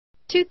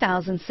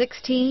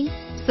2016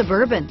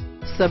 Suburban.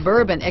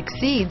 Suburban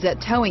exceeds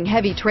at towing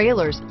heavy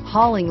trailers,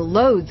 hauling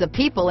loads of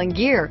people and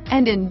gear,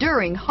 and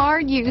enduring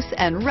hard use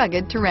and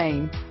rugged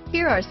terrain.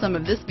 Here are some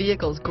of this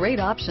vehicle's great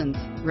options: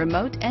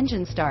 remote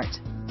engine start,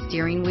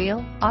 steering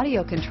wheel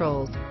audio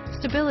controls,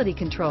 stability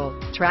control,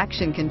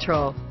 traction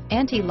control,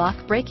 anti-lock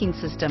braking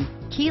system,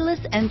 keyless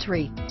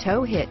entry,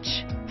 tow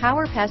hitch,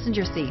 power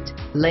passenger seat,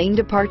 lane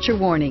departure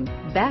warning,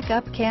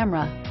 backup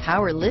camera,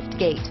 power lift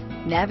gate,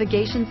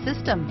 navigation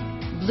system,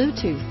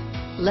 Bluetooth,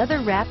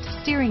 leather-wrapped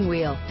steering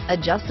wheel,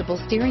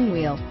 adjustable steering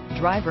wheel,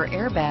 driver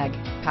airbag,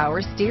 power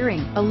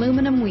steering,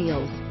 aluminum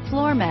wheels,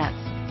 floor mats,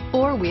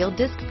 four-wheel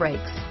disc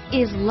brakes.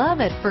 Is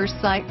love at first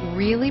sight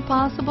really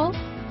possible?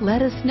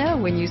 Let us know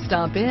when you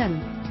stop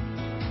in.